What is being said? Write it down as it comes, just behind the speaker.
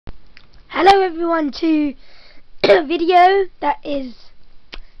Hello everyone to a video that is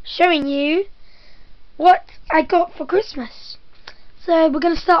showing you what I got for Christmas. So we're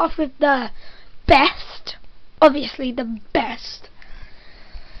going to start off with the best, obviously the best,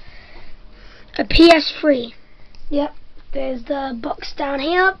 a PS3. Yep, there's the box down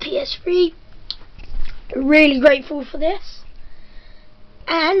here, PS3. Really grateful for this.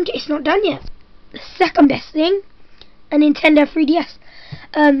 And it's not done yet. The second best thing, a Nintendo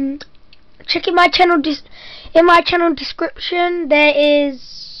 3DS. Check in my channel description. There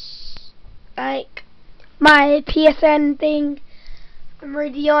is like my PSN thing. I'm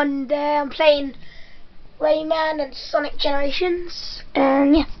already on there. I'm playing Rayman and Sonic Generations,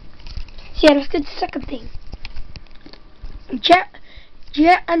 and yeah. So yeah, let's do the second thing. Jet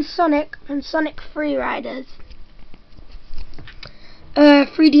and Sonic and Sonic Free Riders.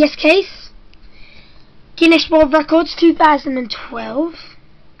 3DS case. Guinness World Records 2012.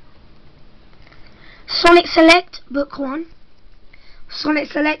 Sonic Select Book 1. Sonic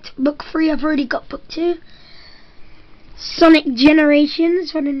Select Book 3, I've already got Book 2. Sonic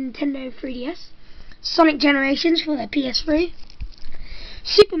Generations for the Nintendo 3DS. Sonic Generations for the PS3.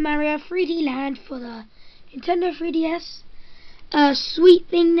 Super Mario 3D Land for the Nintendo 3DS. A sweet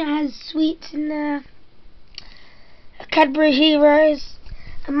thing that has sweets in there. A Cadbury Heroes.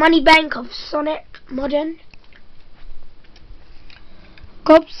 A Money Bank of Sonic Modern.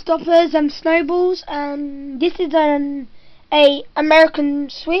 Gobstoppers and Snowballs, and this is a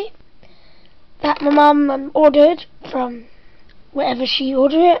American sweet that my mum ordered from wherever she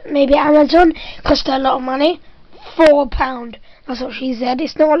ordered it, maybe Amazon. Cost her a lot of money, £4. That's what she said.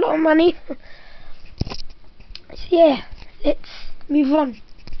 It's not a lot of money. So yeah, let's move on.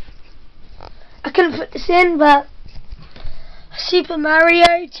 I couldn't put this in, but Super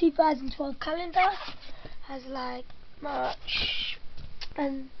Mario 2012 calendar has like March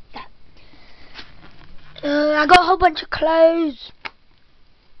and that. I got a whole bunch of clothes.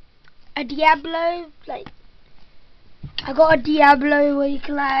 A Diablo, like I got a Diablo where you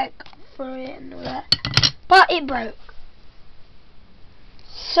can like throw it and all that, but it broke.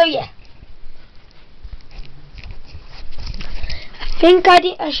 So yeah, I think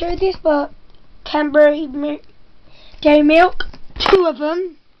I showed this, but Cadbury Dairy Milk, 2 of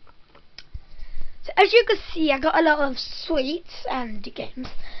them. So as you can see, I got a lot of sweets and games.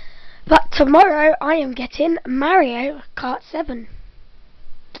 But tomorrow I am getting Mario Kart 7.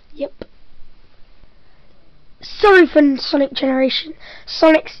 Yep. Sorry for Sonic's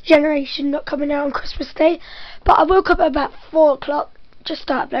Generation not coming out on Christmas Day. But I woke up at about 4 o'clock just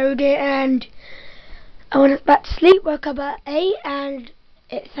to upload it, and I went back to sleep, woke up at 8 and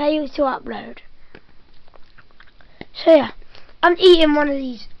it failed to upload. So yeah, I'm eating one of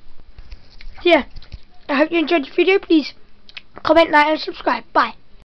these. So yeah, I hope you enjoyed the video. Please comment, like and subscribe. Bye.